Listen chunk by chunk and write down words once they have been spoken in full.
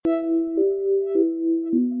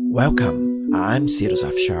Welcome, I'm Cyrus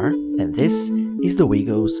Afshar, and this is the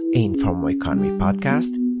WIGO's Informal Economy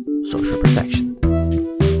podcast, Social Protection.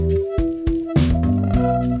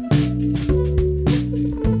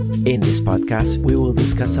 In this podcast, we will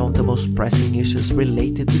discuss some of the most pressing issues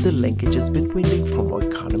related to the linkages between the informal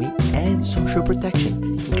economy and social protection,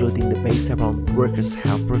 including debates around workers'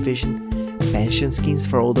 health provision, pension schemes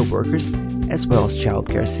for older workers, as well as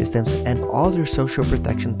childcare systems and other social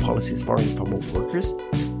protection policies for informal workers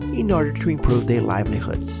in order to improve their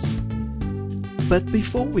livelihoods. But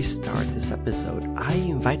before we start this episode, I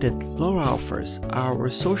invited Laura Alfers, our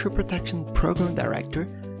Social Protection Program Director,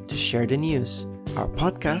 to share the news. Our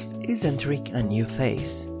podcast is entering a new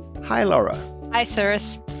phase. Hi, Laura. Hi,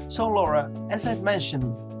 Cyrus. So, Laura, as I've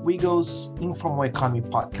mentioned, WIGO's Informal Economy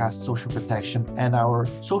podcast, Social Protection, and our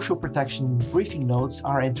Social Protection briefing notes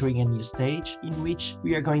are entering a new stage in which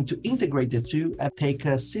we are going to integrate the two and take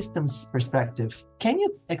a systems perspective. Can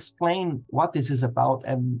you explain what this is about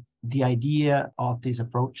and the idea of this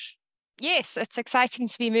approach? Yes, it's exciting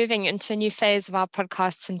to be moving into a new phase of our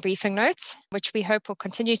podcasts and briefing notes, which we hope will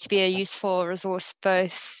continue to be a useful resource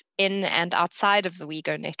both in and outside of the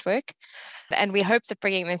WIGO network. And we hope that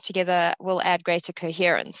bringing them together will add greater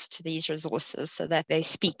coherence to these resources so that they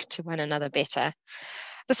speak to one another better.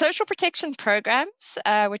 The social protection programs,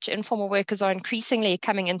 which informal workers are increasingly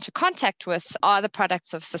coming into contact with, are the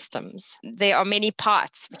products of systems. There are many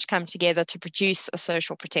parts which come together to produce a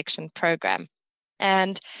social protection program.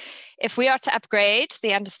 And if we are to upgrade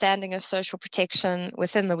the understanding of social protection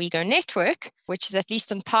within the WIGO network, which is at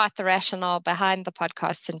least in part the rationale behind the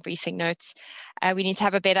podcasts and briefing notes, we need to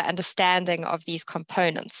have a better understanding of these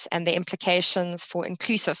components and the implications for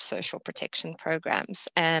inclusive social protection programs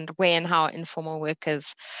and where and how informal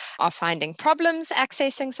workers are finding problems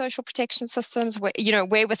accessing social protection systems,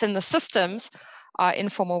 where within the systems are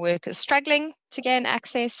informal workers struggling to gain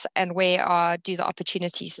access, and where do the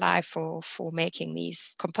opportunities lie for making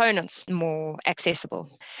these components more accessible.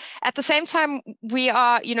 At the same time, we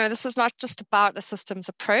are, this is not just about a systems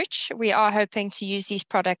approach. We are hoping to use these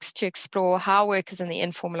products to explore how workers in the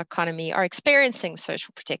informal economy are experiencing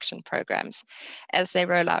social protection programs as they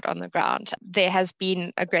roll out on the ground. There has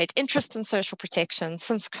been a great interest in social protection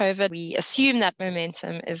since COVID. We assume that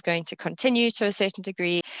momentum is going to continue to a certain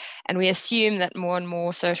degree, and we assume that more and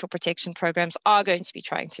more social protection programs are going to be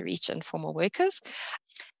trying to reach informal workers.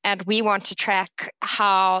 And we want to track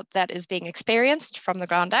how that is being experienced from the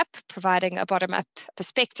ground up, providing a bottom-up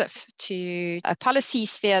perspective to a policy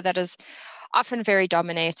sphere that is often very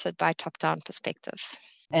dominated by top-down perspectives.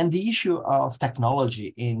 And the issue of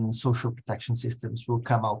technology in social protection systems will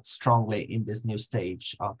come out strongly in this new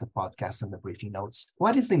stage of the podcast and the briefing notes.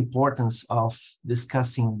 What is the importance of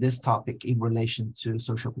discussing this topic in relation to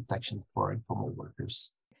social protection for informal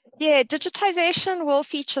workers? Yeah, digitization will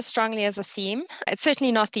feature strongly as a theme. It's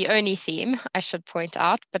certainly not the only theme, I should point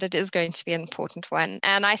out, but it is going to be an important one.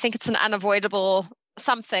 And I think it's an unavoidable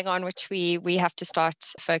something on which we have to start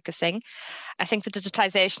focusing. I think the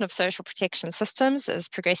digitization of social protection systems is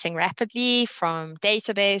progressing rapidly, from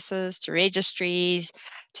databases to registries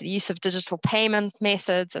to the use of digital payment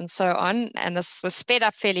methods and so on. And this was sped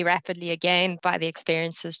up fairly rapidly again by the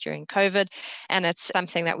experiences during COVID. And it's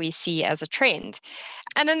something that we see as a trend.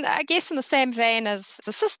 And then I guess in the same vein as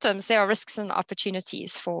the systems, there are risks and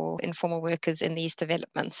opportunities for informal workers in these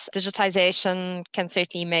developments. Digitization can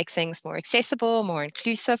certainly make things more accessible, more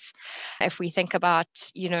inclusive. If we think about,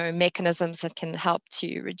 mechanisms that can help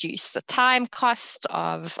to reduce the time cost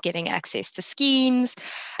of getting access to schemes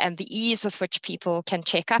and the ease with which people can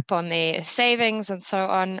check up on their savings and so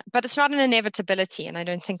on. But it's not an inevitability, and I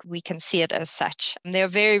don't think we can see it as such. And there are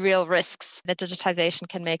very real risks that digitization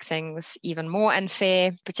can make things even more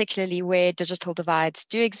unfair, particularly where digital divides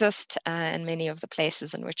do exist in many of the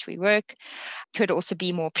places in which we work. Could also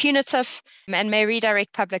be more punitive and may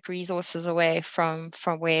redirect public resources away from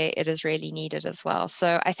where it is really needed as well.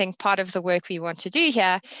 So I think part of the work we want to do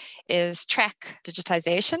here is track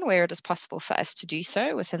digitization where it is possible for us to do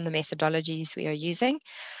so within the methodologies we are using,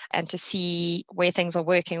 and to see where things are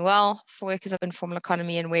working well for workers of the informal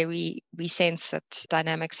economy and where we sense that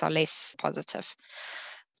dynamics are less positive.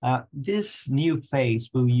 This new phase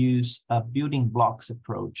will use a building blocks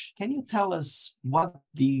approach. Can you tell us what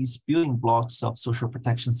these building blocks of social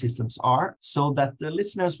protection systems are so that the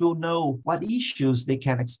listeners will know what issues they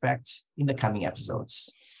can expect in the coming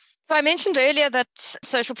episodes? So I mentioned earlier that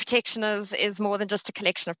social protection is more than just a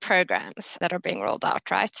collection of programs that are being rolled out,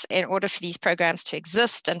 right? In order for these programs to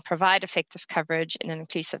exist and provide effective coverage in an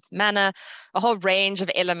inclusive manner, a whole range of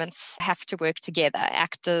elements have to work together: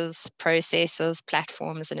 actors, processes,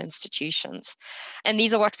 platforms, and institutions. And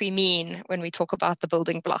these are what we mean when we talk about the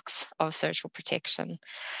building blocks of social protection.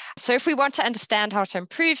 So if we want to understand how to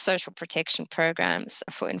improve social protection programs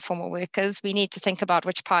for informal workers, we need to think about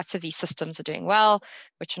which parts of these systems are doing well,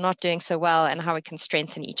 which are not doing so well, and how we can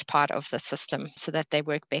strengthen each part of the system so that they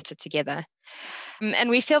work better together. And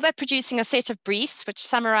we feel that producing a set of briefs which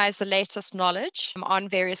summarize the latest knowledge on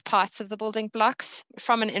various parts of the building blocks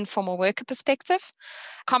from an informal worker perspective,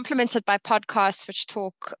 complemented by podcasts which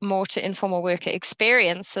talk more to informal worker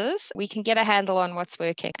experiences, we can get a handle on what's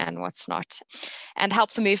working and what's not, and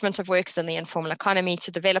help the movement of workers in the informal economy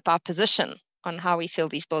to develop our position on how we feel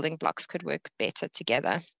these building blocks could work better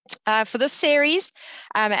together. For this series,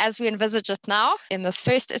 as we envisage it now, in this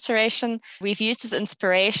first iteration, we've used as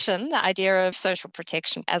inspiration the idea of social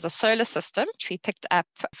protection as a solar system, which we picked up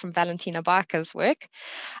from Valentina Barker's work.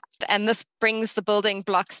 And this brings the building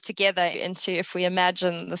blocks together into, if we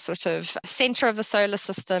imagine the sort of center of the solar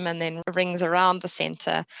system and then rings around the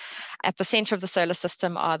center. At the center of the solar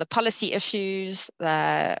system are the policy issues,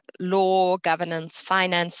 the law, governance,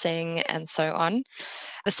 financing, and so on.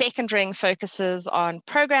 The second ring focuses on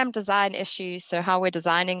program design issues, so how we're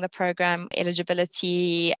designing the program,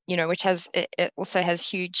 eligibility, which it also has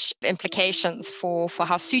huge implications for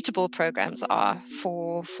how suitable programs are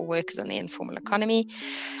for workers in the informal economy.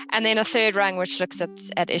 And then a third rung, which looks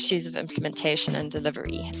at issues of implementation and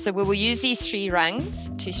delivery. So we will use these three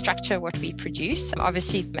rungs to structure what we produce.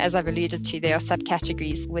 Obviously, as I've alluded to, there are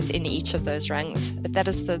subcategories within each of those rungs, but that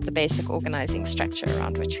is the basic organizing structure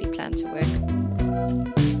around which we plan to work.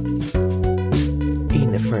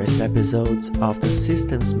 In the first episodes of the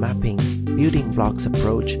Systems Mapping Building Blocks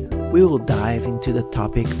approach, we will dive into the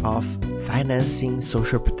topic of financing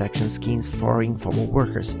social protection schemes for informal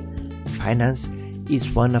workers. Finance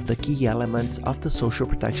is one of the key elements of the social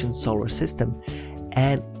protection solar system,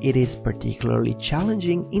 and it is particularly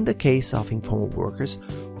challenging in the case of informal workers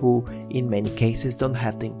who in many cases don't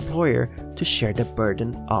have the employer to share the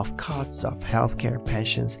burden of costs of healthcare,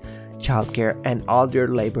 pensions, childcare, and other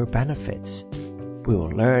labor benefits. We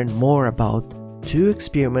will learn more about two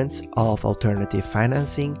experiments of alternative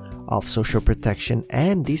financing of social protection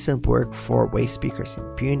and decent work for waste speakers in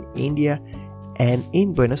Pune, India, and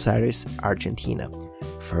in Buenos Aires, Argentina.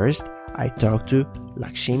 First, I talked to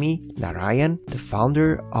Lakshmi Narayan, the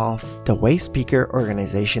founder of the waste speaker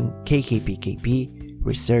organization KKPKP,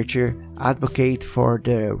 researcher, advocate for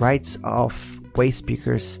the rights of waste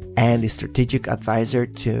speakers, and a strategic advisor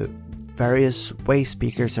to various waste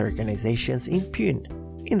speakers organizations in Pune.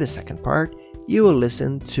 In the second part, you will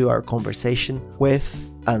listen to our conversation with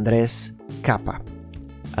Andrés Capa.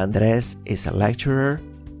 Andrés is a lecturer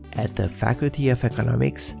at the Faculty of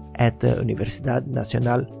Economics at the Universidad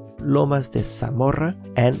Nacional Lomas de Zamora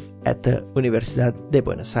and at the Universidad de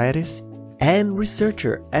Buenos Aires, and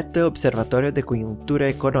researcher at the Observatorio de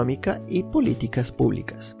Coyuntura Económica y Políticas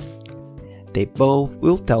Públicas. They both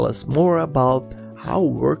will tell us more about how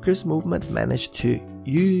workers' movement managed to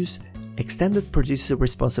use extended producer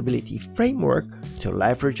responsibility framework to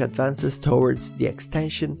leverage advances towards the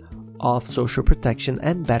extension of social protection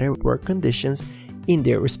and better work conditions in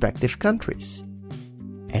their respective countries.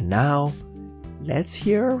 And now, let's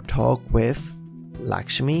hear our talk with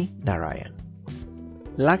Lakshmi Narayan.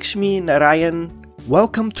 Lakshmi Narayan,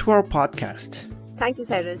 welcome to our podcast. Thank you,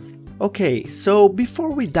 Cyrus. Okay, so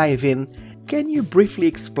before we dive in, can you briefly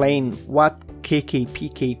explain what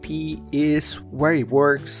KKPKP is, where it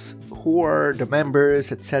works, who are the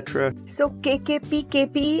members, etc.? So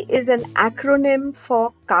KKPKP is an acronym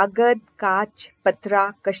for Kagad Kach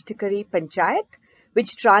Patra Kashtakari Panchayat,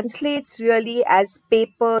 which translates really as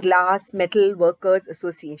Paper, Glass, Metal Workers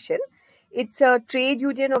Association. It's a trade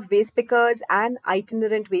union of waste pickers and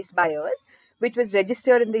itinerant waste buyers, which was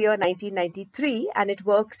registered in the year 1993, and it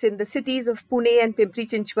works in the cities of Pune and Pimpri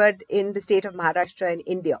Chinchwad in the state of Maharashtra in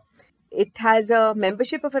India. It has a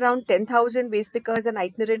membership of around 10,000 waste pickers and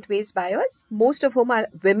itinerant waste buyers, most of whom are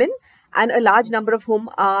women, and a large number of whom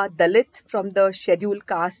are Dalit from the scheduled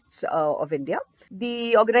castes of India.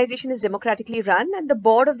 The organization is democratically run, and the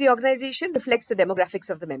board of the organization reflects the demographics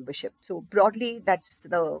of the membership. So broadly, that's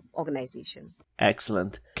the organization.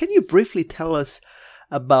 Excellent. Can you briefly tell us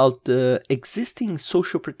about the existing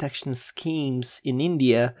social protection schemes in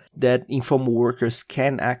India that informal workers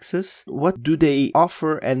can access? What do they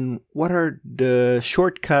offer, and what are the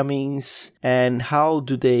shortcomings, and how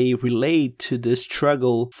do they relate to the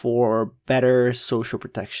struggle for better social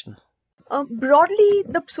protection? Broadly,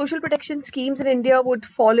 the social protection schemes in India would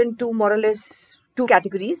fall into more or less two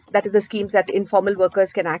categories. That is, the schemes that informal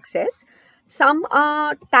workers can access. Some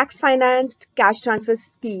are tax financed cash transfer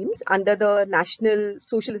schemes under the National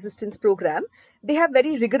Social Assistance Program. They have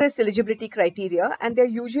very rigorous eligibility criteria, and they're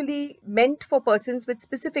usually meant for persons with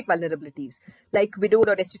specific vulnerabilities, like widowed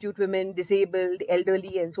or destitute women, disabled,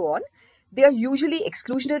 elderly, and so on. They are usually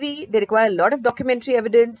exclusionary, they require a lot of documentary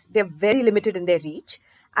evidence, they're very limited in their reach,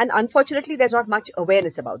 and unfortunately, there's not much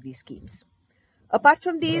awareness about these schemes. Apart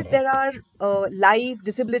from these, there are life,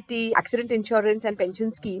 disability, accident insurance, and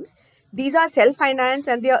pension schemes. These are self-financed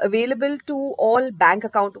and they are available to all bank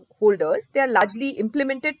account holders. They are largely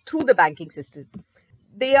implemented through the banking system.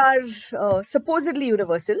 They are supposedly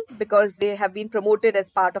universal because they have been promoted as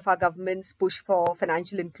part of our government's push for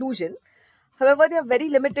financial inclusion. However, they are very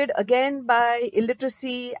limited again by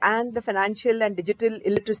illiteracy and the financial and digital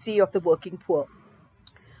illiteracy of the working poor.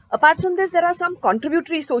 Apart from this, there are some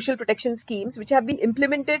contributory social protection schemes which have been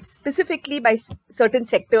implemented specifically by certain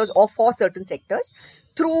sectors or for certain sectors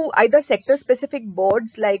through either sector-specific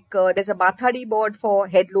boards, like there's a Mathadi board for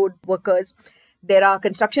head load workers, there are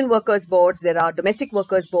construction workers boards, there are domestic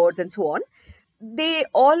workers boards, and so on. They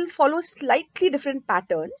all follow slightly different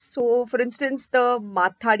patterns. So, for instance, the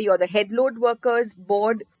Mathadi or the head load workers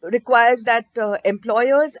board requires that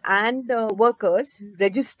employers and workers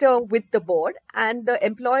register with the board, and the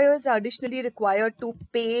employers are additionally required to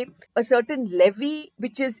pay a certain levy,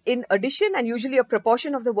 which is in addition and usually a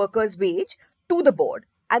proportion of the worker's wage to the board.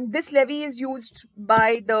 And this levy is used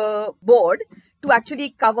by the board to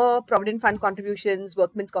actually cover provident fund contributions,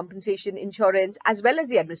 workmen's compensation, insurance, as well as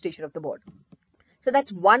the administration of the board. So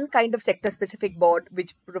that's one kind of sector-specific board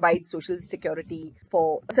which provides social security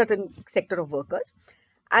for a certain sector of workers.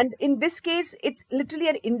 And in this case, it's literally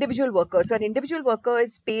an individual worker. So an individual worker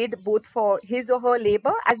is paid both for his or her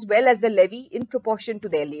labor as well as the levy in proportion to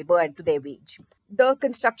their labor and to their wage. The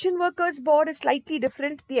construction workers board is slightly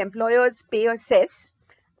different. The employers pay a cess,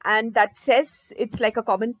 and that cess, it's like a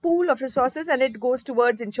common pool of resources, and it goes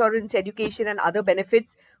towards insurance, education, and other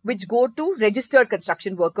benefits which go to registered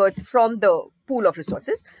construction workers from the pool of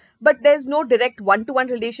resources. But there's no direct one-to-one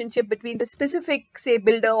relationship between the specific, say,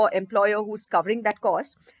 builder or employer who's covering that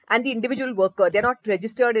cost and the individual worker. They're not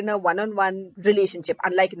registered in a one-on-one relationship,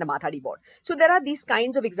 unlike in the Mathadi board. So there are these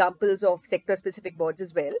kinds of examples of sector-specific boards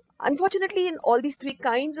as well. Unfortunately, in all these three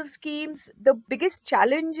kinds of schemes, the biggest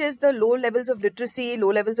challenge is the low levels of literacy,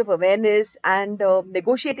 low levels of awareness, and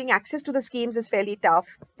negotiating access to the schemes is fairly tough.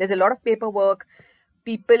 There's a lot of paperwork.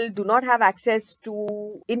 People do not have access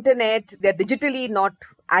to internet. They're digitally not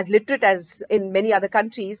as literate as in many other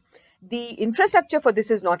countries. The infrastructure for this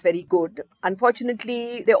is not very good.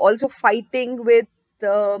 Unfortunately, they're also fighting with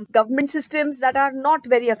government systems that are not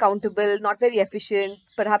very accountable, not very efficient,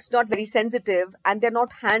 perhaps not very sensitive, and they're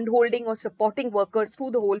not hand-holding or supporting workers through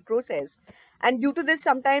the whole process. And due to this,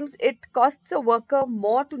 sometimes it costs a worker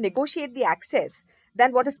more to negotiate the access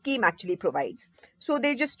than what a scheme actually provides. So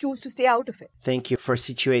they just choose to stay out of it. Thank you for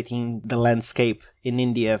situating the landscape in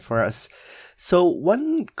India for us. So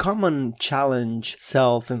one common challenge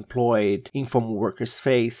self-employed informal workers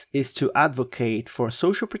face is to advocate for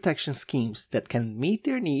social protection schemes that can meet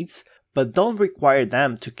their needs but don't require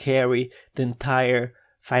them to carry the entire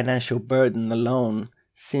financial burden alone,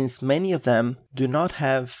 since many of them do not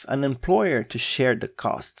have an employer to share the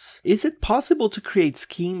costs. Is it possible to create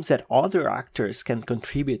schemes that other actors can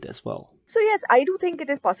contribute as well? So yes, I do think it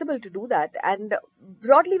is possible to do that. And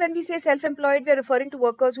broadly, when we say self-employed, we are referring to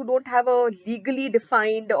workers who don't have a legally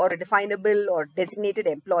defined or a definable or designated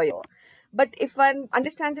employer. But if one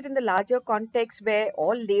understands it in the larger context where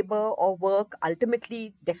all labor or work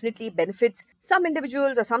ultimately definitely benefits some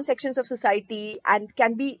individuals or some sections of society and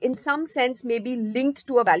can be in some sense maybe linked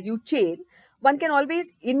to a value chain, one can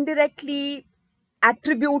always indirectly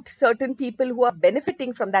attribute certain people who are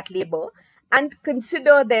benefiting from that labor and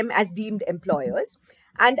consider them as deemed employers.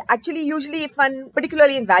 And actually, usually if one,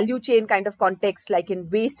 particularly in value chain kind of context, like in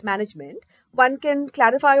waste management, one can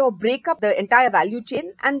clarify or break up the entire value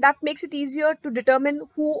chain, and that makes it easier to determine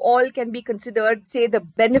who all can be considered, say, the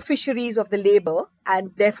beneficiaries of the labor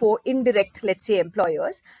and therefore indirect, let's say,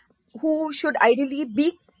 employers, who should ideally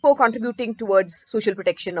be co-contributing towards social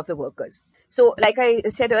protection of the workers. So like I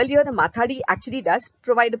said earlier, the Mathadi actually does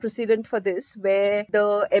provide a precedent for this, where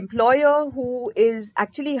the employer who is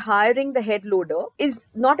actually hiring the head loader is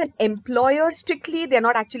not an employer strictly. They're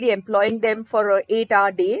not actually employing them for an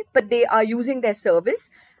 8-hour day, but they are using their service.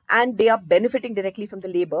 and they are benefiting directly from the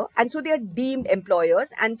labor. And so they are deemed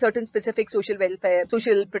employers, and certain specific social welfare,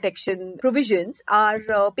 social protection provisions are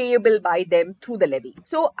payable by them through the levy.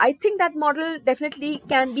 So I think that model definitely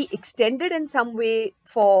can be extended in some way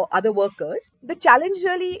for other workers. The challenge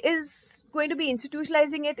really is going to be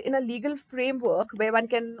institutionalizing it in a legal framework where one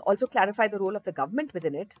can also clarify the role of the government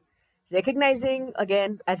within it, recognizing,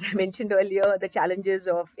 again, as I mentioned earlier, the challenges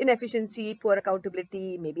of inefficiency, poor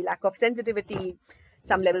accountability, maybe lack of sensitivity,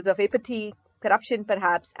 some levels of apathy, corruption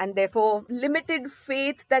perhaps, and therefore limited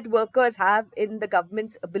faith that workers have in the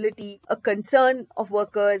government's ability, a concern of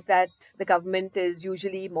workers that the government is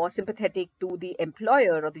usually more sympathetic to the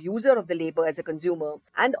employer or the user of the labor as a consumer.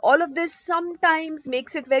 And all of this sometimes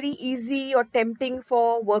makes it very easy or tempting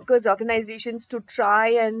for workers' organizations to try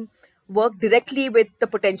and work directly with the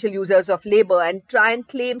potential users of labor and try and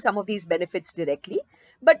claim some of these benefits directly.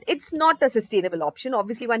 But it's not a sustainable option.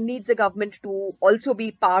 Obviously, one needs the government to also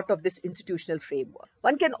be part of this institutional framework.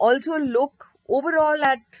 One can also look overall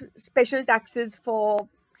at special taxes for,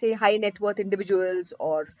 say, high net worth individuals,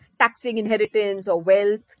 or taxing inheritance or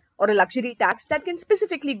wealth, or a luxury tax that can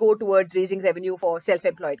specifically go towards raising revenue for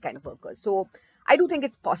self-employed kind of workers. So I do think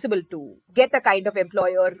it's possible to get a kind of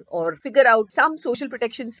employer or figure out some social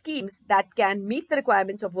protection schemes that can meet the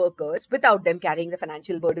requirements of workers without them carrying the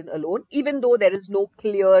financial burden alone, even though there is no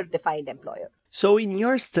clear defined employer. So in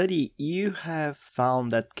your study, you have found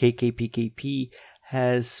that KKPKP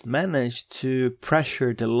has managed to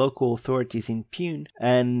pressure the local authorities in Pune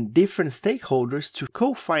and different stakeholders to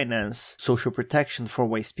co-finance social protection for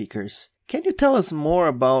waste pickers. Can you tell us more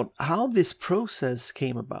about how this process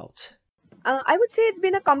came about? I would say it's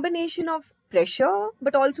been a combination of pressure,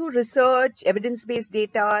 but also research, evidence-based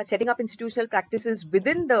data, setting up institutional practices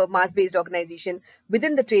within the mass-based organization,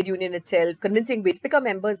 within the trade union itself, convincing waste picker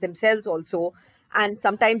members themselves also, and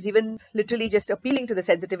sometimes even literally just appealing to the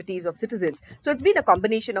sensitivities of citizens. So it's been a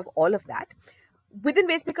combination of all of that. Within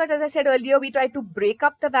waste pickers, as I said earlier, we try to break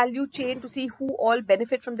up the value chain to see who all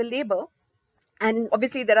benefit from the labor. And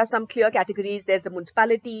obviously, there are some clear categories. There's the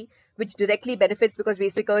municipality, which directly benefits because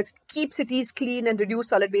waste pickers keep cities clean and reduce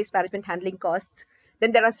solid waste management handling costs.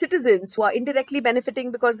 Then there are citizens who are indirectly benefiting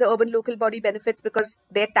because the urban local body benefits because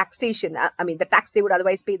their taxation, the tax they would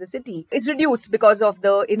otherwise pay the city, is reduced because of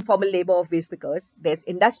the informal labor of waste pickers. There's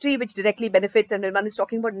industry, which directly benefits. And when one is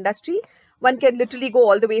talking about industry, one can literally go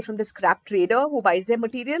all the way from the scrap trader who buys their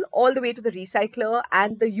material all the way to the recycler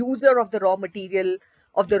and the user of the raw material,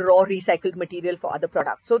 of the raw recycled material for other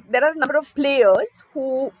products. So there are a number of players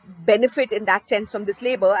who benefit in that sense from this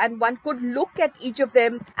labor, and one could look at each of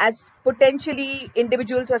them as potentially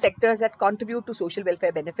individuals or sectors that contribute to social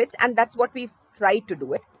welfare benefits, and that's what we've tried to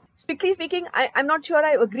do it. Strictly speaking, I'm not sure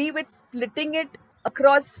I agree with splitting it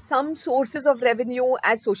across some sources of revenue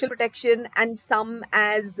as social protection and some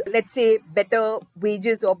as, let's say, better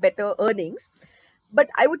wages or better earnings. But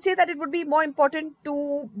I would say that it would be more important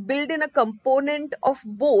to build in a component of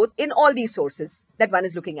both in all these sources that one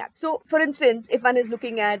is looking at. So, for instance, if one is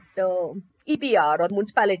looking at EPR or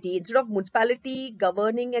municipality, instead of municipality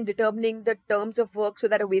governing and determining the terms of work so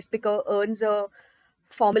that a waste picker earns a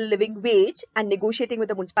formal living wage and negotiating with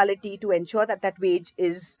the municipality to ensure that that wage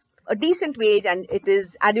is a decent wage and it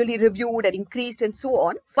is annually reviewed and increased and so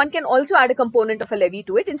on, one can also add a component of a levy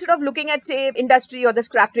to it instead of looking at, say, industry or the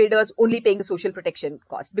scrap traders only paying the social protection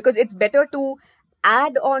cost. Because it's better to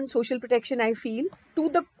add on social protection, I feel, to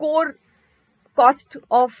the core cost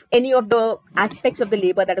of any of the aspects of the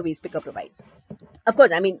labor that a waste picker provides. Of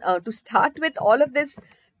course, to start with, all of this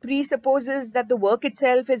presupposes that the work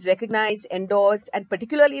itself is recognized, endorsed, and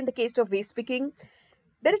particularly in the case of waste picking,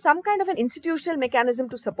 there is some kind of an institutional mechanism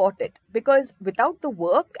to support it, because without the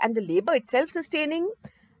work and the labor itself sustaining,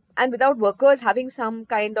 and without workers having some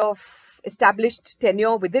kind of established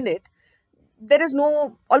tenure within it, there is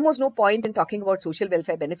almost no point in talking about social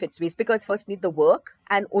welfare benefits. Waste pickers first need the work,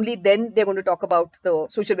 and only then they're going to talk about the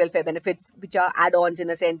social welfare benefits, which are add-ons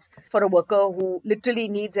in a sense for a worker who literally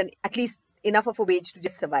needs at least enough of a wage to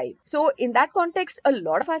just survive. So in that context, a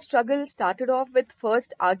lot of our struggle started off with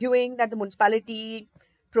first arguing that the municipality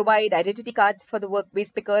provide identity cards for the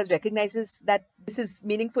waste pickers, recognizes that this is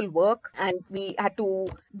meaningful work, and we had to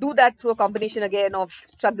do that through a combination again of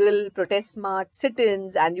struggle, protest march,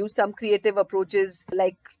 sit-ins, and use some creative approaches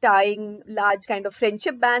like tying large kind of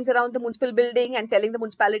friendship bands around the municipal building and telling the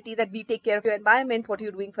municipality that we take care of your environment, what are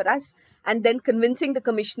you doing for us, and then convincing the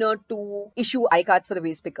commissioner to issue I-cards for the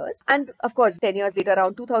waste pickers. And of course, 10 years later,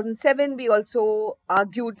 around 2007, we also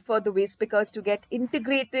argued for the waste pickers to get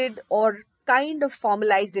integrated or kind of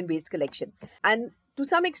formalized in waste collection. And to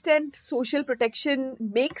some extent, social protection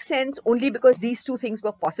makes sense only because these two things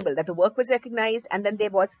were possible, that the work was recognized and then there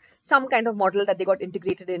was some kind of model that they got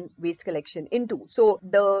integrated in waste collection into. So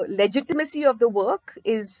the legitimacy of the work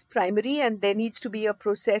is primary, and there needs to be a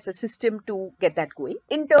process, a system to get that going.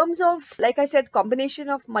 In terms of, like I said, combination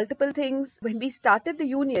of multiple things, when we started the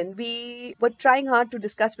union, we were trying hard to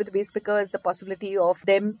discuss with waste pickers the possibility of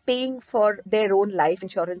them paying for their own life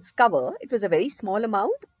insurance cover. It was a very small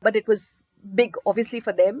amount, but it was big, obviously,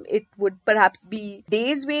 for them. It would perhaps be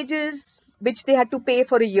days' wages, which they had to pay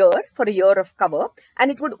for a year of cover, and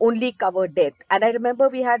it would only cover death. And I remember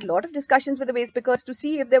we had a lot of discussions with the waste pickers to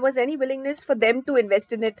see if there was any willingness for them to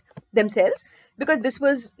invest in it themselves, because this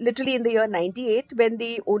was literally in the year 98, when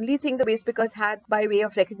the only thing the waste pickers had by way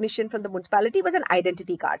of recognition from the municipality was an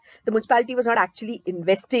identity card. The municipality was not actually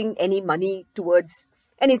investing any money towards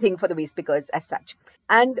anything for the waste pickers as such.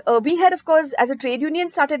 And we had, of course, as a trade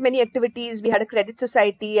union, started many activities. We had a credit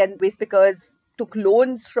society, and waste pickers took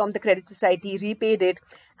loans from the credit society, repaid it.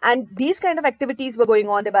 And these kind of activities were going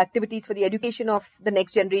on. There were activities for the education of the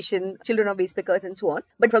next generation, children of waste pickers and so on.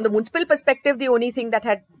 But from the municipal perspective, the only thing that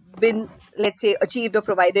had been, let's say, achieved or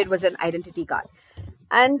provided was an identity card.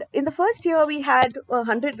 And in the first year, we had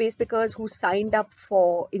 100 waste pickers who signed up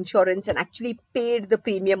for insurance and actually paid the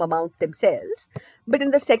premium amount themselves. But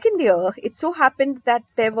in the second year, it so happened that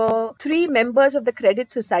there were 3 members of the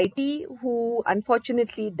credit society who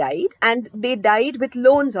unfortunately died, and they died with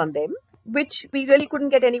loans on them, which we really couldn't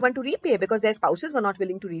get anyone to repay because their spouses were not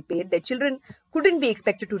willing to repay it. Their children couldn't be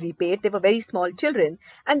expected to repay it. They were very small children.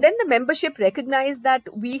 And then the membership recognized that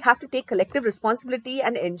we have to take collective responsibility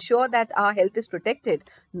and ensure that our health is protected,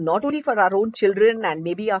 not only for our own children and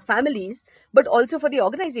maybe our families, but also for the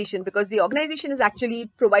organization, because the organization is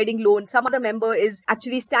actually providing loans. Some other member is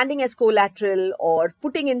actually standing as collateral or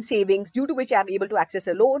putting in savings, due to which I'm able to access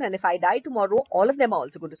a loan. And if I die tomorrow, all of them are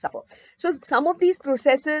also going to suffer. So some of these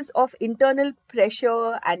processes of internal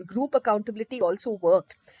pressure and group accountability also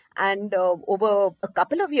worked. And over a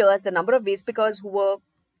couple of years, the number of waste pickers who were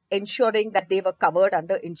ensuring that they were covered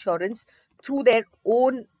under insurance through their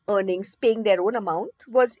own earnings, paying their own amount,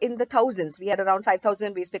 was in the thousands. We had around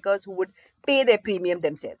 5,000 waste pickers who would pay their premium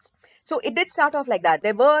themselves. So it did start off like that.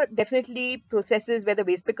 There were definitely processes where the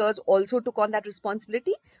waste pickers also took on that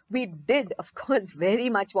responsibility. We did, of course, very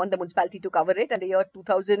much want the municipality to cover it. And the year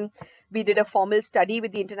 2000, we did a formal study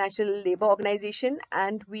with the International Labour Organization,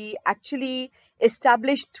 and we actually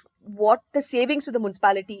established what the savings to the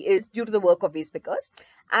municipality is due to the work of waste pickers,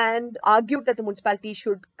 and argued that the municipality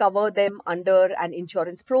should cover them under an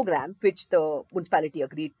insurance program, which the municipality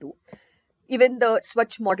agreed to. Even the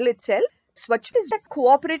Swachh model itself, Swachh is a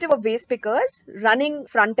cooperative of waste pickers running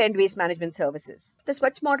front-end waste management services. The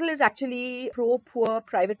Swachh model is actually pro-poor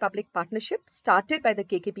private-public partnership started by the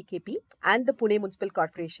KKP and the Pune Municipal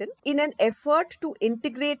Corporation in an effort to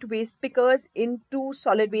integrate waste pickers into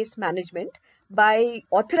solid waste management by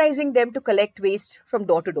authorizing them to collect waste from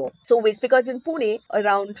door to door. So waste pickers in Pune,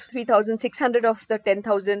 around 3,600 of the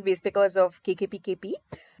 10,000 waste pickers of KKP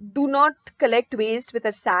do not collect waste with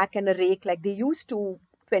a sack and a rake like they used to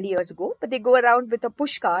 20 years ago, but they go around with a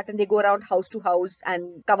push cart and they go around house to house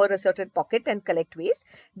and cover a certain pocket and collect waste.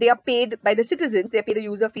 They are paid by the citizens. They are paid a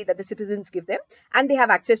user fee that the citizens give them, and they have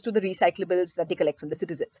access to the recyclables that they collect from the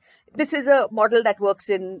citizens. This is a model that works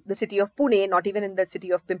in the city of Pune, not even in the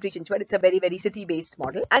city of Pimpri-Chinchwad. It's a very, very city-based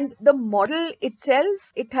model. And the model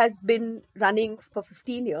itself, it has been running for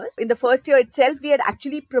 15 years. In the first year itself, we had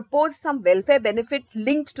actually proposed some welfare benefits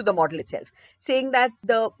linked to the model itself, saying that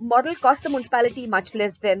the model cost the municipality much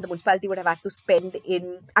less than the municipality would have had to spend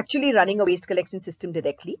in actually running a waste collection system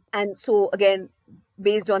directly. And so again,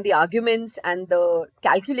 based on the arguments and the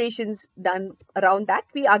calculations done around that,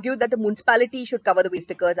 we argued that the municipality should cover the waste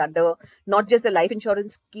pickers under not just the life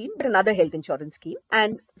insurance scheme, but another health insurance scheme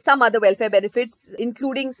and some other welfare benefits,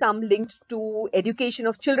 including some linked to education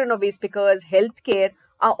of children of waste pickers, healthcare,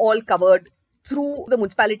 are all covered through the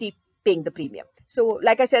municipality paying the premium. So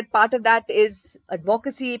like I said, part of that is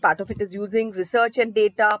advocacy, part of it is using research and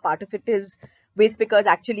data, part of it is waste pickers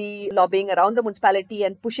actually lobbying around the municipality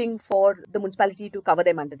and pushing for the municipality to cover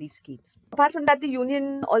them under these schemes. Apart from that, the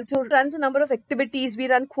union also runs a number of activities. We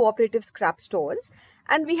run cooperative scrap stores,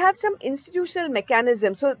 and we have some institutional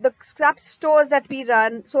mechanisms. So the scrap stores that we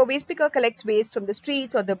run, so a waste picker collects waste from the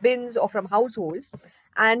streets or the bins or from households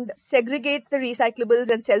and segregates the recyclables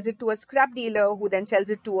and sells it to a scrap dealer who then sells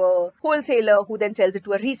it to a wholesaler who then sells it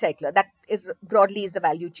to a recycler. That is broadly is the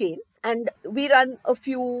value chain. And we run a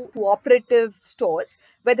few cooperative stores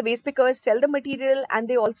where the waste pickers sell the material and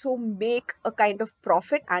they also make a kind of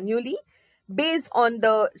profit annually based on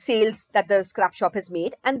the sales that the scrap shop has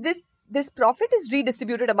made. And this profit is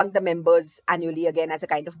redistributed among the members annually again as a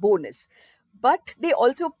kind of bonus. But they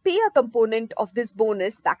also pay a component of this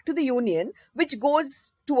bonus back to the union, which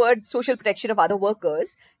goes towards social protection of other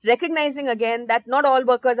workers, recognizing again that not all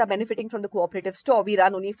workers are benefiting from the cooperative store. We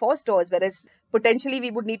run only 4 stores, whereas potentially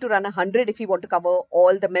we would need to run 100 if we want to cover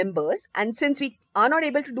all the members. And since we are not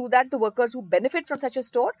able to do that, the workers who benefit from such a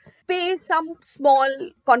store pay some small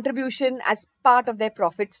contribution as part of their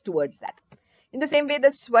profits towards that. In the same way, the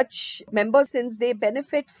Swachh members, since they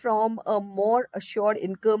benefit from a more assured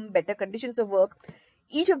income, better conditions of work,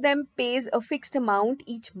 each of them pays a fixed amount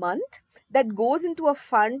each month that goes into a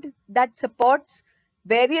fund that supports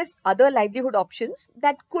various other livelihood options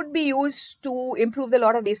that could be used to improve the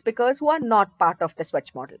lot of waste pickers who are not part of the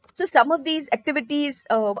Swachh model. So some of these activities,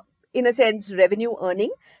 in a sense, revenue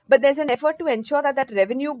earning, but there's an effort to ensure that that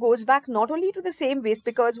revenue goes back not only to the same waste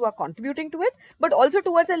pickers who are contributing to it, but also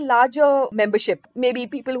towards a larger membership, maybe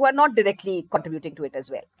people who are not directly contributing to it as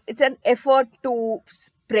well. It's an effort to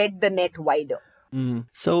spread the net wider.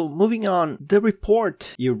 So moving on, the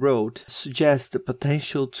report you wrote suggests the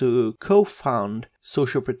potential to co-found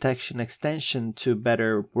social protection extension to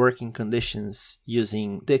better working conditions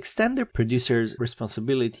using the extended producer's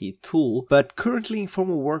responsibility tool, but currently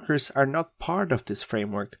informal workers are not part of this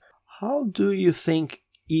framework. How do you think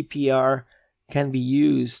EPR can be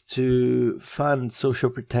used to fund social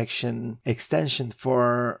protection extension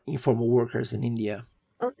for informal workers in India?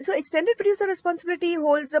 So extended producer responsibility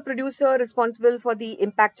holds a producer responsible for the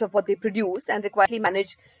impacts of what they produce and requires to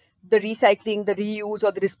manage the recycling, the reuse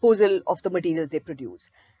or the disposal of the materials they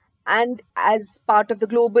produce. And as part of the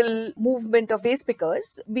global movement of waste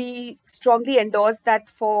pickers, we strongly endorse that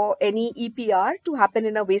for any EPR to happen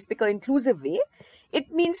in a waste picker inclusive way, it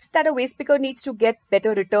means that a waste picker needs to get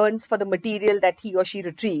better returns for the material that he or she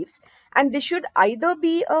retrieves. And this should either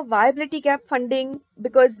be a viability gap funding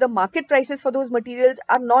because the market prices for those materials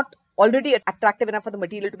are not already attractive enough for the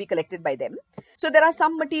material to be collected by them. So there are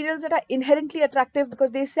some materials that are inherently attractive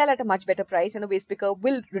because they sell at a much better price and a waste picker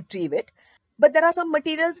will retrieve it. But there are some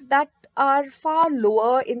materials that are far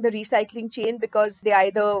lower in the recycling chain because they are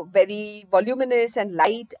either very voluminous and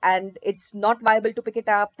light and it's not viable to pick it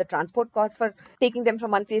up. The transport costs for taking them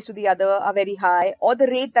from one place to the other are very high, or the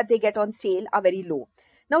rate that they get on sale are very low.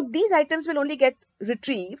 Now, these items will only get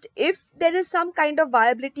retrieved if there is some kind of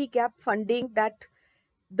viability gap funding that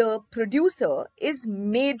the producer is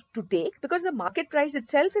made to take because the market price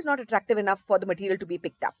itself is not attractive enough for the material to be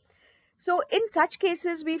picked up. So in such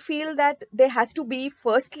cases, we feel that there has to be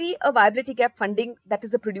firstly a viability gap funding that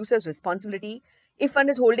is the producer's responsibility. If one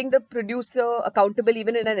is holding the producer accountable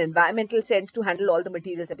even in an environmental sense to handle all the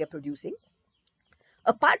materials that they're producing.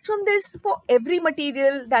 Apart from this, for every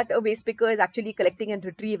material that a waste picker is actually collecting and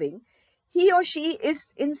retrieving, he or she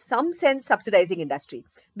is in some sense subsidizing industry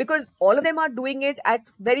because all of them are doing it at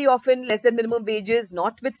very often less than minimum wages,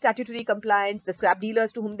 not with statutory compliance. The scrap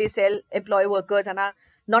dealers to whom they sell employ workers and are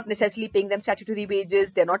not necessarily paying them statutory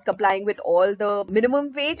wages. They're not complying with all the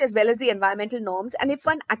minimum wage as well as the environmental norms. And if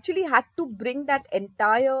one actually had to bring that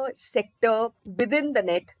entire sector within the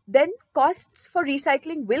net, then costs for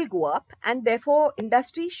recycling will go up and therefore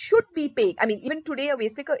industry should be paying. I mean, even today a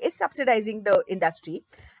waste picker is subsidizing the industry.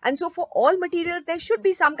 And so for all materials, there should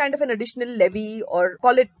be some kind of an additional levy or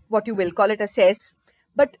call it what you will, call it a cess.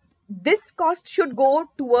 But this cost should go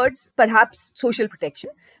towards perhaps social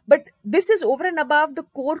protection. But this is over and above the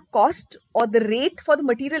core cost or the rate for the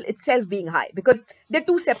material itself being high because they're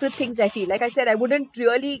two separate things, I feel. Like I said, I wouldn't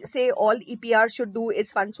really say all EPR should do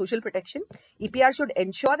is fund social protection. EPR should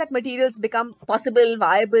ensure that materials become possible,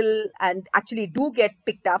 viable, and actually do get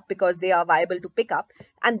picked up because they are viable to pick up.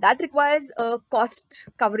 And that requires a cost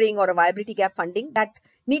covering or a viability gap funding that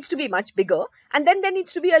needs to be much bigger. And then there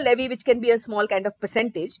needs to be a levy, which can be a small kind of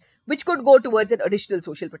percentage, which could go towards an additional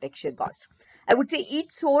social protection cost. I would say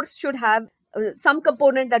each source should have some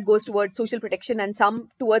component that goes towards social protection and some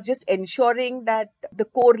towards just ensuring that the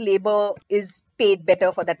core labor is paid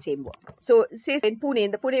better for that same work. So say in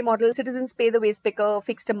the Pune model, citizens pay the waste picker a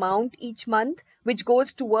fixed amount each month, which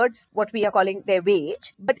goes towards what we are calling their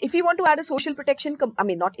wage. But if we want to add a social protection,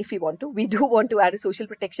 not if we want to, we do want to add a social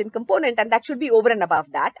protection component, and that should be over and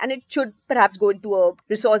above that. And it should perhaps go into a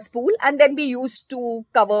resource pool and then be used to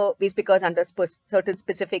cover waste pickers under certain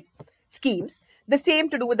specific schemes. The same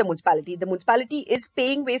to do with the municipality. The municipality is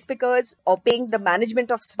paying waste pickers or paying the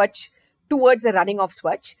management of Swachh towards the running of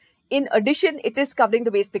Swachh. In addition, it is covering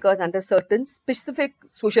the waste pickers under certain specific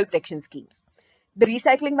social protection schemes. The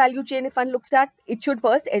recycling value chain, if one looks at, it should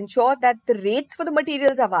first ensure that the rates for the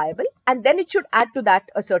materials are viable, and then it should add to that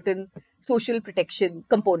a certain social protection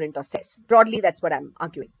component or cess. Broadly, that's what I'm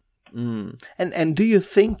arguing. And do you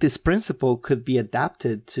think this principle could be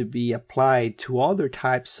adapted to be applied to other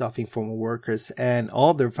types of informal workers and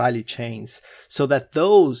other value chains so that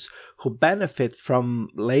those who benefit from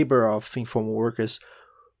labor of informal workers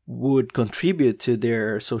would contribute to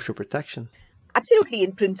their social protection? Absolutely.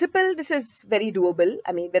 In principle, this is very doable.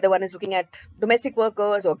 I mean, whether one is looking at domestic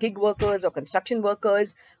workers or gig workers or construction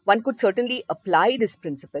workers, one could certainly apply this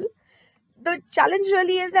principle. The challenge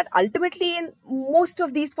really is that ultimately in most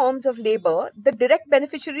of these forms of labor, the direct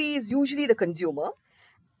beneficiary is usually the consumer.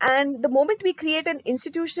 And the moment we create an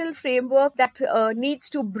institutional framework that needs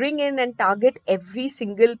to bring in and target every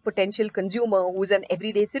single potential consumer who's an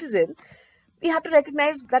everyday citizen, we have to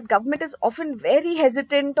recognize that government is often very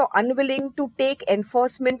hesitant or unwilling to take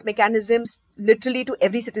enforcement mechanisms literally to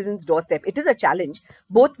every citizen's doorstep. It is a challenge,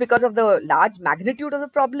 both because of the large magnitude of the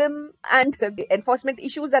problem and the enforcement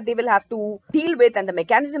issues that they will have to deal with and the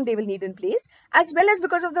mechanism they will need in place, as well as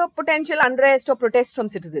because of the potential unrest or protest from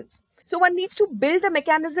citizens. So one needs to build the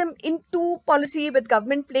mechanism into policy with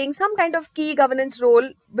government playing some kind of key governance role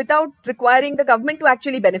without requiring the government to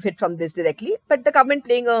actually benefit from this directly, but the government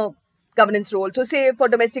playing a governance role. So say for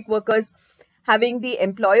domestic workers, having the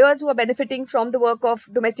employers who are benefiting from the work of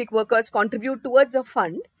domestic workers contribute towards a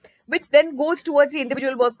fund, which then goes towards the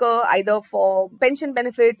individual worker either for pension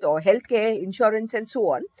benefits or healthcare, insurance and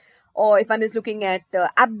so on. Or if one is looking at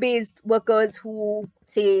app-based workers who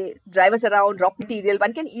say drive us around, drop material,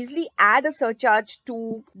 one can easily add a surcharge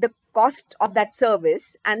to the cost of that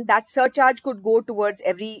service, and that surcharge could go towards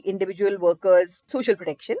every individual worker's social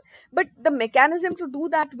protection. But the mechanism to do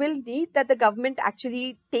that will need that the government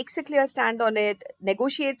actually takes a clear stand on it,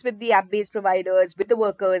 negotiates with the app-based providers, with the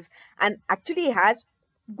workers, and actually has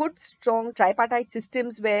good, strong tripartite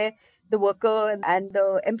systems where the worker and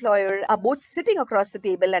the employer are both sitting across the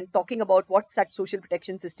table and talking about what such social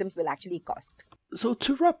protection systems will actually cost. So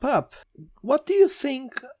to wrap up, what do you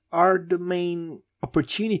think are the main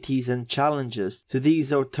opportunities and challenges to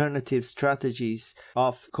these alternative strategies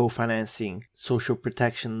of co-financing social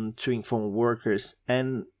protection to informal workers,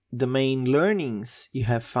 and the main learnings you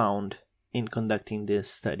have found in conducting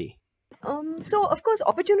this study? So, of course,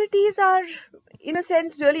 opportunities are, in a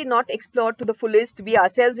sense, really not explored to the fullest. We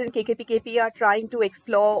ourselves in KKP are trying to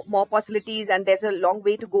explore more possibilities, and there's a long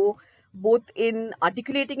way to go, both in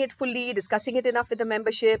articulating it fully, discussing it enough with the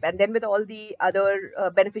membership, and then with all the other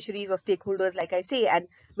beneficiaries or stakeholders, like I say, and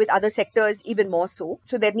with other sectors even more so.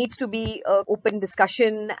 So there needs to be an open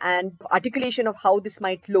discussion and articulation of how this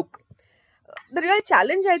might look. The real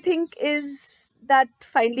challenge, I think, is that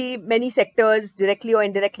finally many sectors, directly or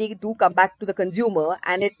indirectly, do come back to the consumer,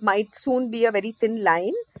 and it might soon be a very thin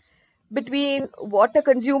line between what a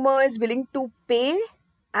consumer is willing to pay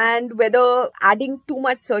and whether adding too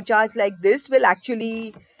much surcharge like this will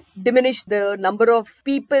actually diminish the number of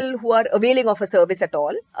people who are availing of a service at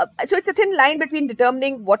all. So it's a thin line between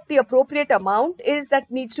determining what the appropriate amount is that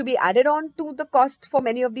needs to be added on to the cost for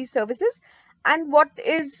many of these services, and what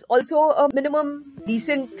is also a minimum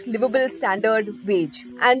decent livable standard wage.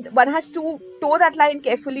 And one has to toe that line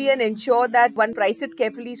carefully and ensure that one price it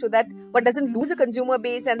carefully so that one doesn't lose a consumer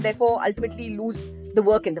base and therefore ultimately lose the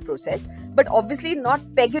work in the process. But obviously not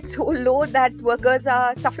peg it so low that workers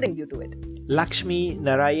are suffering due to it. Lakshmi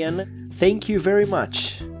Narayan, thank you very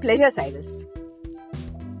much. Pleasure, Cyrus.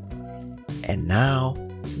 And now,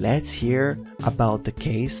 let's hear about the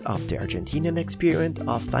case of the Argentinian experience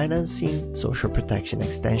of financing social protection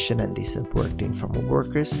extension and decent work to informal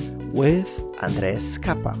workers with Andrés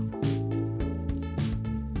Capa.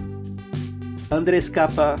 Andrés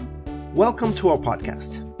Capa, welcome to our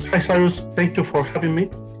podcast. Hi, Cyrus. Thank you for having me.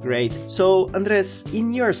 Great. So, Andrés,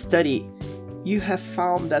 in your study, you have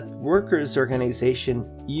found that workers'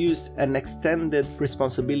 organizations use an extended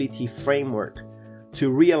responsibility framework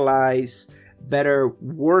to realize better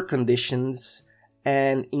work conditions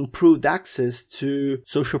and improved access to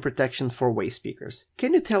social protection for waste speakers.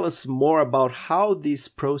 Can you tell us more about how this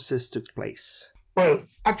process took place? Well,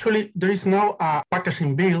 actually, there is now a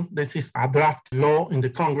packaging bill. This is a draft law in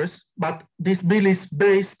the Congress, but this bill is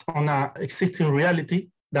based on an existing reality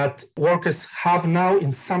that workers have now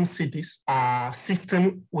in some cities a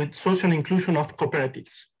system with social inclusion of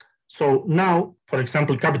cooperatives. So now, for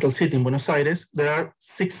example, capital city in Buenos Aires, there are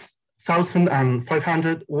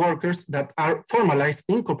 6,500 workers that are formalized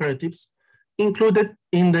in cooperatives, included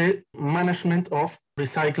in the management of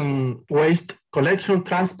recycling waste collection,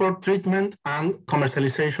 transport, treatment, and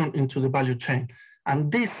commercialization into the value chain. And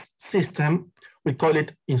this system, we call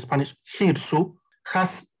it in Spanish, HIRSU,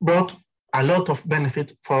 has brought a lot of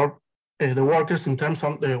benefit for the workers in terms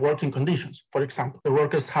of the working conditions. For example, the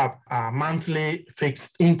workers have a monthly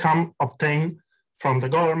fixed income obtained from the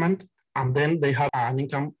government, and then they have an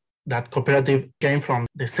income that cooperative gain from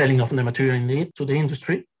the selling of the material to the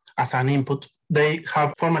industry as an input. They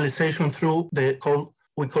have formalization through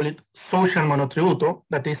we call it social monotributo,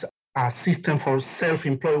 that is a system for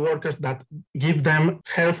self-employed workers that give them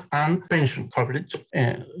health and pension coverage,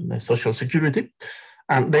 the social security.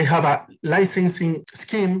 And they have a licensing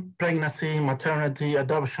scheme, pregnancy, maternity,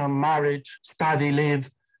 adoption, marriage, study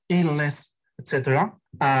leave, illness, etc.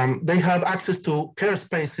 They have access to care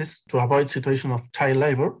spaces to avoid situation of child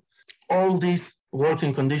labor. All these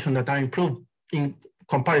working conditions that are improved in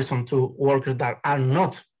comparison to workers that are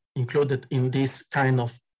not included in this kind of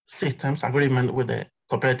systems, agreement with the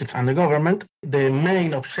cooperative and the government. The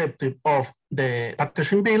main objective of the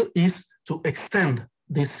packaging bill is to extend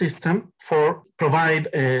this system for provide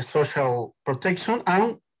social protection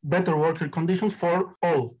and better worker conditions for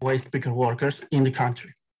all waste picker workers in the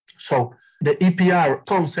country. So the EPR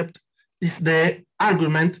concept is the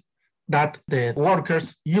argument that the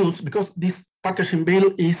workers use, because this packaging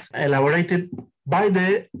bill is elaborated by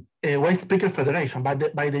the Waste Picker Federation,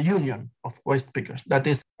 by the Union of Waste Pickers. That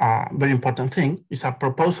is a very important thing. It's a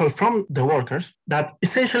proposal from the workers that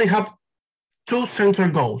essentially have two central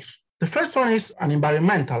goals. The first one is an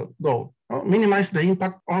environmental goal, minimize the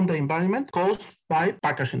impact on the environment caused by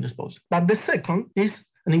packaging disposal. But the second is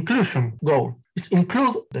an inclusion goal. It's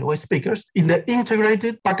include the waste pickers in the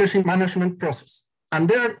integrated packaging management process. And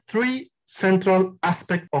there are three central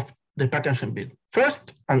aspects of the packaging bill.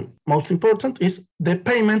 First, and most important, is the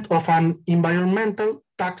payment of an environmental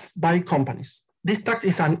tax by companies. This tax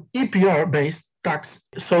is an EPR-based tax,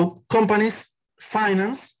 so companies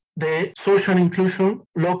finance the social inclusion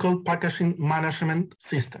local packaging management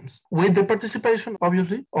systems with the participation,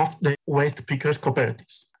 obviously, of the waste pickers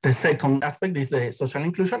cooperatives. The second aspect is the social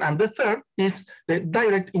inclusion, and the third is the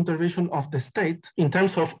direct intervention of the state in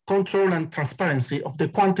terms of control and transparency of the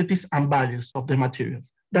quantities and values of the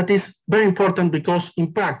materials. That is very important because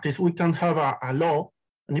in practice, we can have a law,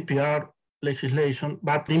 an EPR legislation,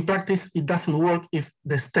 but in practice, it doesn't work if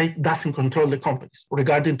the state doesn't control the companies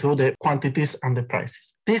regarding to the quantities and the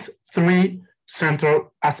prices. These three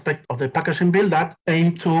central aspects of the packaging bill that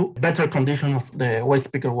aim to better condition of the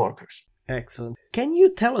waste picker workers. Excellent. Can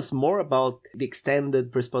you tell us more about the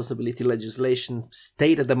extended responsibility legislation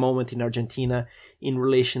state at the moment in Argentina in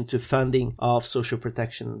relation to funding of social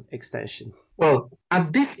protection extension? Well,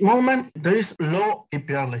 at this moment, there is low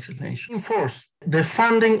EPR legislation in force. The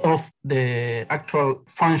funding of the actual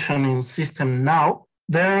functioning system now,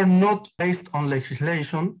 they are not based on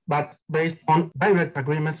legislation, but based on direct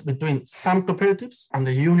agreements between some cooperatives and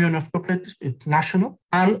the Union of Cooperatives, it's national,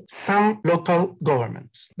 and some local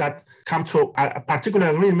governments that come to a particular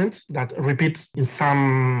agreement that repeats in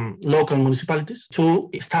some local municipalities to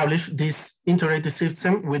establish this integrated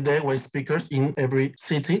system with the waste pickers in every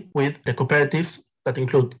city with the cooperatives that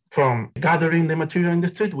include from gathering the material in the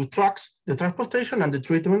street with trucks, the transportation and the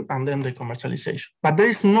treatment, and then the commercialization. But there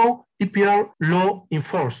is no EPR law in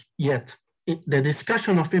force yet. The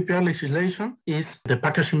discussion of EPR legislation is the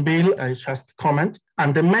packaging bill, I just comment,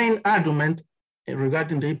 and the main argument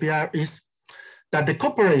regarding the EPR is that the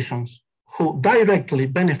corporations who directly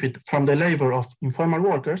benefit from the labor of informal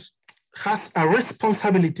workers has a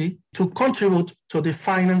responsibility to contribute to the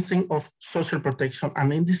financing of social protection,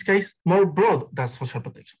 and in this case, more broad than social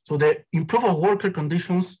protection, so the improvement of worker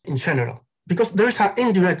conditions in general. Because there is an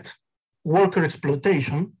indirect worker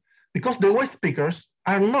exploitation, because the waste pickers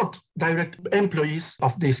are not direct employees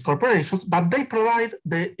of these corporations, but they provide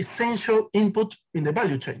the essential input in the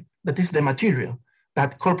value chain, that is the material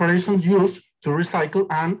that corporations use to recycle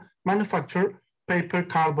and manufacture paper,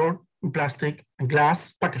 cardboard, plastic and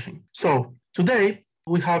glass packaging. So today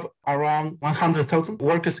we have around 100,000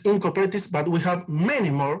 workers in cooperatives, but we have many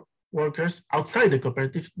more workers outside the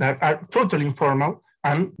cooperatives that are totally informal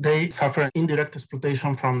and they suffer indirect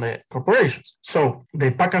exploitation from the corporations. So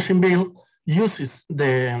the packaging bill uses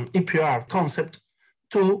the EPR concept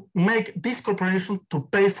to make this corporation to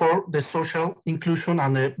pay for the social inclusion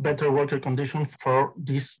and the better worker conditions for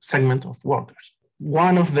this segment of workers.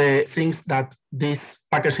 One of the things that this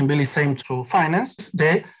packaging bill is aimed to finance is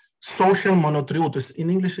the social monotributo.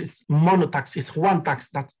 In English, it's monotax. It's one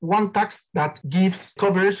tax that gives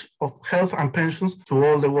coverage of health and pensions to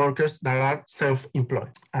all the workers that are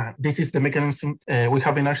self-employed. This is the mechanism we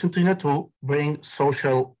have in Argentina to bring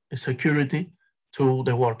social security to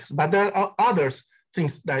the workers. But there are others,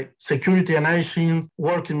 things like security and hygiene,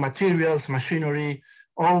 working materials, machinery,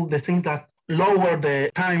 all the things that lower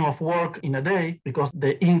the time of work in a day because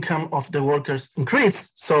the income of the workers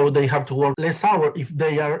increase, so they have to work less hours if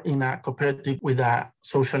they are in a cooperative with a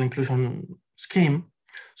social inclusion scheme.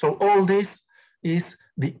 So all this is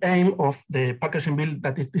the aim of the packaging bill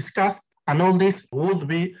that is discussed, and all this would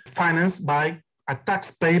be financed by a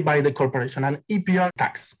tax paid by the corporation, an EPR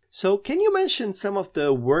tax. So can you mention some of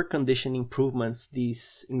the work condition improvements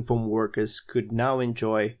these informal workers could now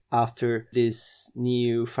enjoy after this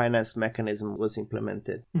new finance mechanism was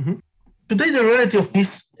implemented? Mm-hmm. Today, the reality of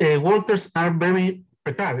these workers are very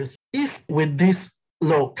precarious. If with this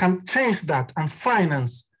law can change that and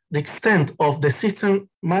finance the extent of the system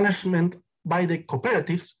management by the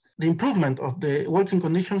cooperatives, the improvement of the working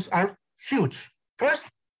conditions are huge. First,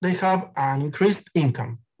 they have an increased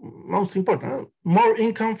income. Most important, more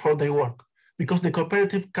income for their work, because the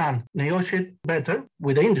cooperative can negotiate better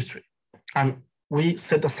with the industry, and we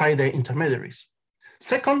set aside the intermediaries.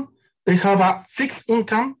 Second, they have a fixed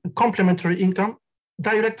income, a complementary income,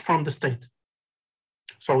 direct from the state.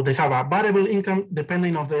 So they have a variable income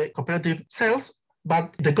depending on the cooperative sales,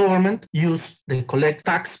 but the government use the collect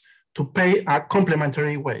tax to pay a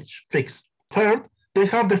complementary wage, fixed. Third, they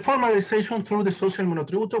have the formalization through the social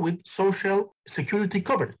monotributo with social security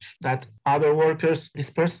coverage that other workers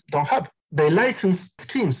dispersed don't have. The license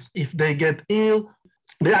schemes, if they get ill,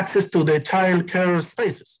 the access to the child care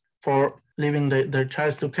spaces for leaving their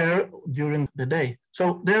child to care during the day.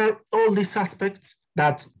 So there are all these aspects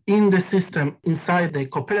that in the system, inside the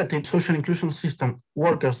cooperative social inclusion system,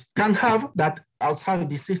 workers can have that outside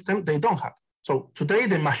the system they don't have. So today,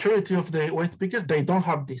 the majority of the wage pickers, they don't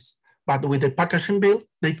have this. But with the packaging bill,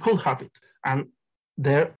 they could have it. And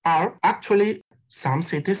there are actually some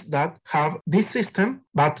cities that have this system,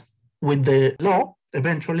 but with the law,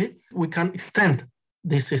 eventually, we can extend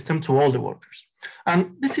this system to all the workers.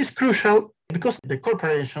 And this is crucial because the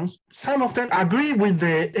corporations, some of them agree with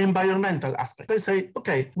the environmental aspect. They say,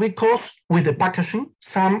 okay, we cause with the packaging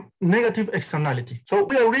some negative externality. So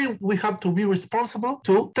we agree we have to be responsible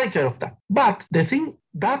to take care of that. But the thing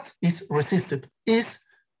that is resisted is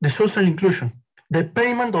the social inclusion, the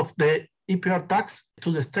payment of the EPR tax to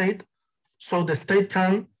the state so the state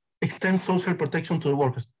can extend social protection to the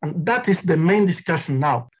workers. And that is the main discussion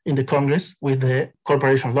now in the Congress with the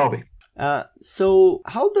corporation lobby. So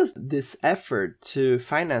how does this effort to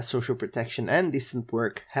finance social protection and decent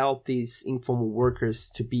work help these informal workers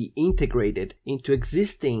to be integrated into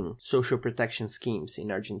existing social protection schemes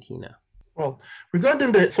in Argentina? Well,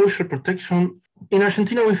 regarding the social protection, in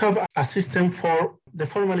Argentina, we have a system for the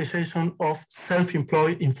formalization of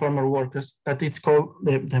self-employed informal workers that is called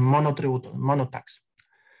the monotributo, monotax.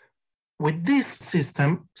 With this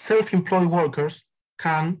system, self-employed workers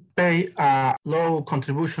can pay a low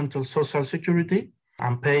contribution to Social Security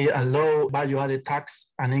and pay a low value-added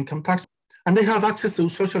tax and income tax, and they have access to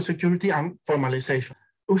Social Security and formalization.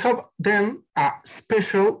 We have then a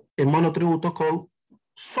special monotributo called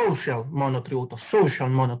social monotributo, social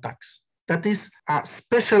monotax. That is a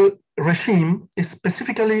special regime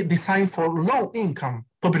specifically designed for low-income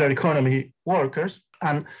popular economy workers,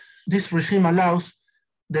 and this regime allows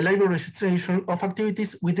the labor registration of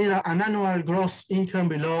activities within an annual gross income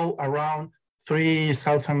below around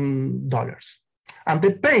 $3,000. And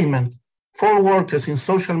the payment for workers in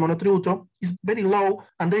social monotributo is very low,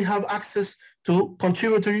 and they have access to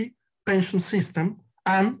contributory pension system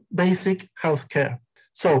and basic health care.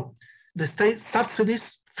 So the state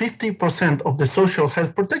subsidies 50% of the social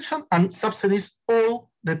health protection and subsidies all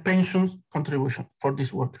the pensions contribution for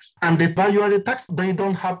these workers. And the value-added tax, they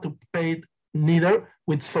don't have to pay neither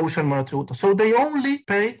with social monotributo. So they only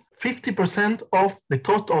pay 50% of the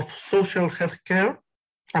cost of social health care,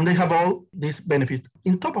 and they have all these benefits.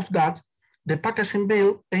 On top of that, the packaging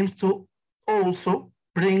bill aims to also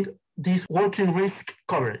bring this working risk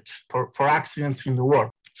coverage for accidents in the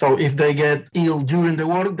work. So if they get ill during the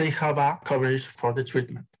work, they have a coverage for the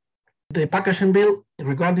treatment. The packaging bill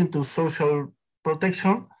regarding to social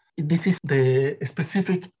protection, this is the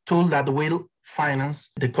specific tool that will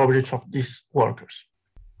finance the coverage of these workers.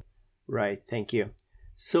 Right, thank you.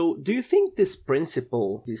 So do you think this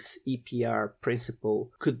principle, this EPR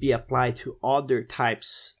principle, could be applied to other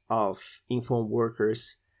types of informal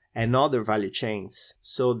workers and other value chains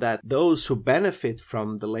so that those who benefit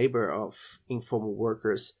from the labor of informal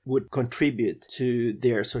workers would contribute to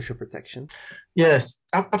their social protection? Yes,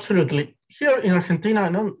 absolutely. Here in Argentina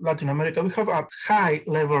and in Latin America, we have a high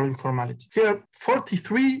level of informality. Here,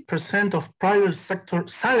 43% of private sector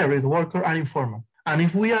salaried workers are informal. And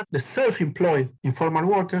if we add the self-employed informal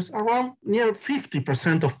workers, around near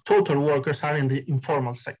 50% of total workers are in the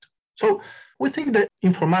informal sector. So we think that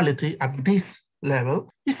informality at this level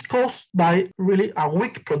is caused by really a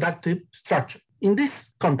weak productive structure. In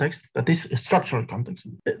this context, that is a structural context,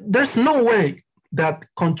 there's no way that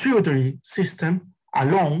contributory system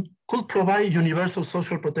alone could provide universal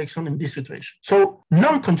social protection in this situation. So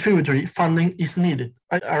non-contributory funding is needed.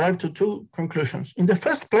 I arrived to two conclusions. In the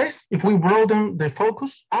first place, if we broaden the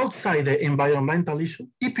focus outside the environmental issue,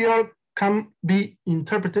 EPR can be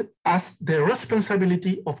interpreted as the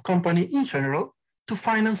responsibility of company in general to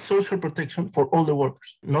finance social protection for all the workers,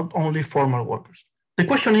 not only formal workers. The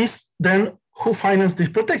question is then who finances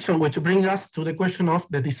this protection, which brings us to the question of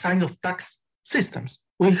the design of tax systems.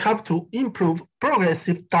 We have to improve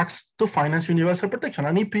progressive tax to finance universal protection.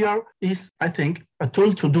 And EPR is, I think, a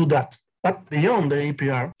tool to do that. But beyond the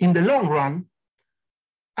EPR, in the long run,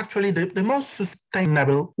 actually the most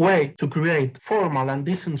sustainable way to create formal and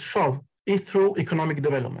decent jobs is through economic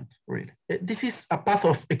development, really. This is a path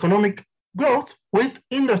of economic growth with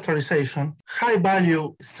industrialization, high-value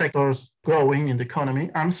sectors growing in the economy,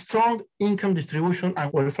 and strong income distribution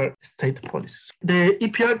and welfare state policies. The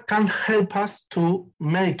EPR can help us to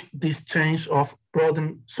make this change of broaden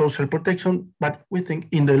social protection, but we think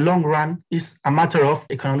in the long run is a matter of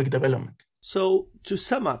economic development. So, to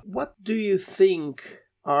sum up, what do you think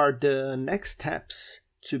are the next steps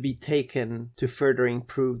to be taken to further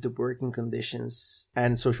improve the working conditions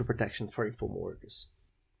and social protections for informal workers?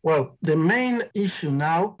 Well, the main issue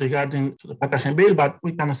now regarding to the packaging bill, but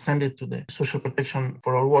we can extend it to the social protection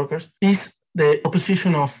for all workers, is the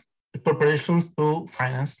opposition of the corporations to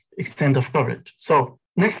finance extent of coverage. So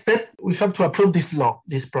next step, we have to approve this law,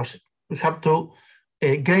 this project. We have to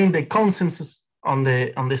gain the consensus on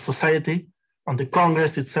the society, on the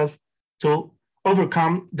Congress itself, to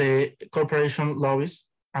overcome the corporation lobbies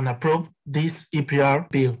and approve this EPR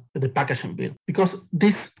bill, the packaging bill, because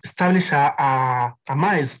this establishes a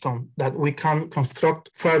milestone that we can construct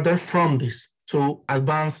further from this to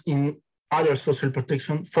advance in other social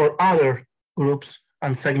protection for other groups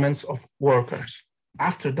and segments of workers.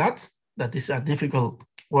 After that is a difficult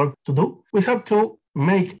work to do, we have to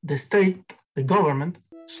make the state, the government,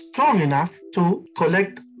 strong enough to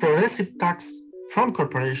collect progressive tax from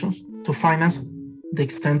corporations to finance the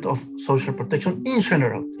extent of social protection in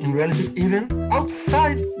general, in reality, even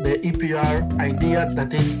outside the EPR idea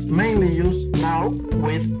that is mainly used now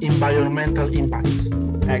with environmental impacts.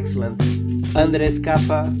 Excellent. Andrés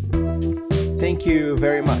Capa, thank you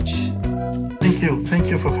very much. Thank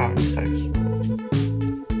you for having me, Cyrus.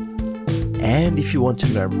 And if you want to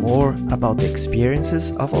learn more about the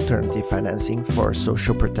experiences of alternative financing for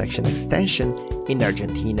social protection extension in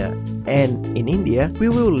Argentina and in India, we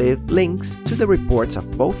will leave links to the reports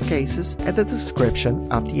of both cases at the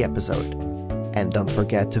description of the episode. And don't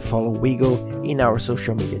forget to follow WeGo in our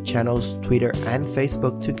social media channels, Twitter and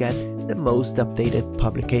Facebook, to get the most updated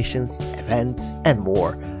publications, events, and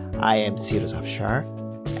more. I am Cyrus Afshar,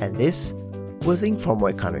 and this was the Informal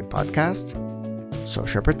Economy Podcast,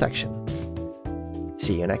 Social Protection.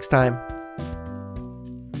 See you next time.